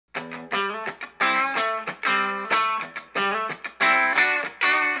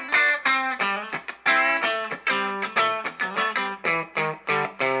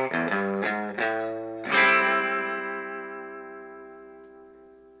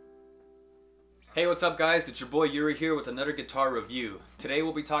Hey, what's up guys? It's your boy Yuri here with another guitar review. Today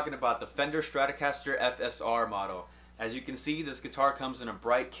we'll be talking about the Fender Stratocaster FSR model. As you can see, this guitar comes in a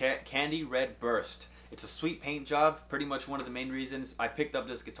bright candy red burst. It's a sweet paint job, pretty much one of the main reasons I picked up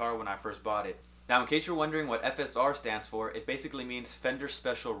this guitar when I first bought it. Now in case you're wondering what FSR stands for, it basically means Fender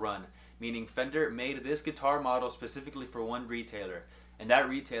Special Run, meaning Fender made this guitar model specifically for one retailer, and that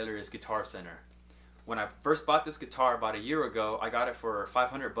retailer is Guitar Center. When I first bought this guitar about a year ago, I got it for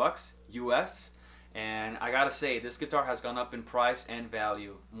 500 bucks US. And I gotta say, this guitar has gone up in price and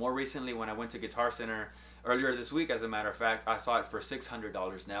value. More recently, when I went to Guitar Center earlier this week, as a matter of fact, I saw it for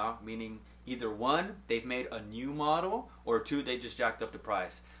 $600 now, meaning either one, they've made a new model, or two, they just jacked up the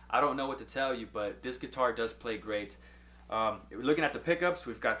price. I don't know what to tell you, but this guitar does play great. Looking at the pickups,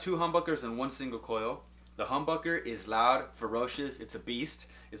 we've got two humbuckers and one single coil. The humbucker is loud, ferocious, it's a beast.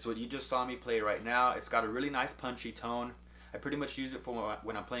 It's what you just saw me play right now. It's got a really nice punchy tone. I pretty much use it for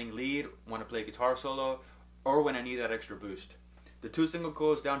when I'm playing lead, when I play guitar solo, or when I need that extra boost. The two single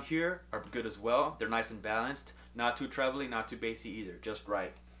coils down here are good as well. They're nice and balanced, not too trebly, not too bassy either, just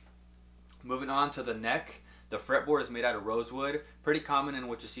right. Moving on to the neck, the fretboard is made out of rosewood, pretty common in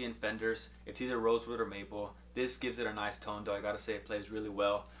what you see in Fenders. It's either rosewood or maple. This gives it a nice tone though, I gotta say it plays really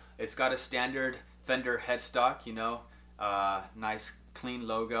well. It's got a standard Fender headstock, you know, nice clean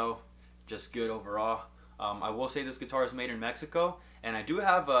logo, just good overall. I will say this guitar is made in Mexico, and I do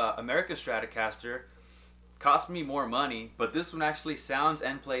have a American Stratocaster. Cost me more money, but this one actually sounds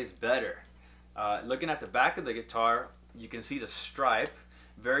and plays better. Looking at the back of the guitar, you can see the stripe,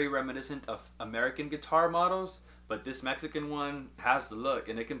 very reminiscent of American guitar models, but this Mexican one has the look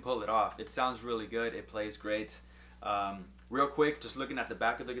and it can pull it off. It sounds really good, it plays great. Real quick, just looking at the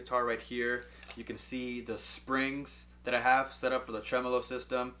back of the guitar right here, you can see the springs that I have set up for the tremolo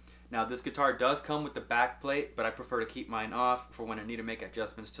system. Now this guitar does come with the back plate, but I prefer to keep mine off for when I need to make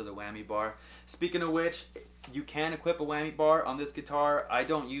adjustments to the whammy bar. Speaking of which, you can equip a whammy bar on this guitar. I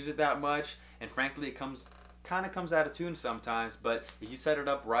don't use it that much, and frankly it kind of comes out of tune sometimes, but if you set it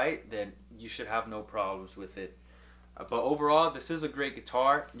up right, then you should have no problems with it. But overall, this is a great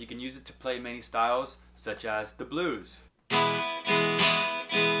guitar. You can use it to play many styles, such as the blues,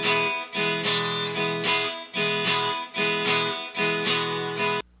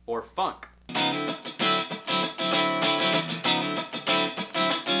 or funk,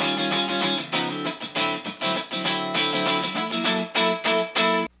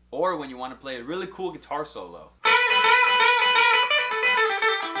 or when you want to play a really cool guitar solo.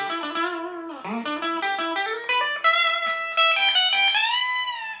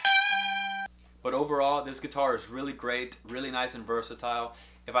 But overall, this guitar is really great, really nice and versatile.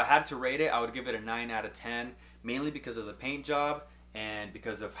 If I had to rate it, I would give it a 9 out of 10, mainly because of the paint job and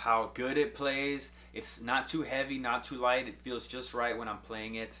because of how good it plays. It's not too heavy, not too light. It feels just right when I'm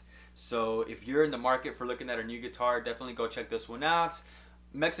playing it. So if you're in the market for looking at a new guitar, definitely go check this one out.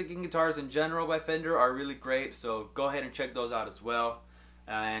 Mexican guitars in general by Fender are really great, so go ahead and check those out as well.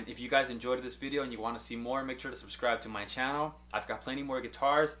 And if you guys enjoyed this video and you want to see more, make sure to subscribe to my channel. I've got plenty more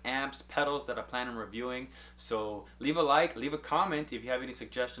guitars, amps, pedals that I plan on reviewing. So leave a like, leave a comment if you have any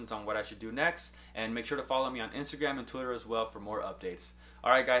suggestions on what I should do next. And make sure to follow me on Instagram and Twitter as well for more updates.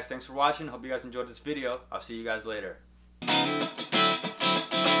 Alright guys, thanks for watching. Hope you guys enjoyed this video. I'll see you guys later.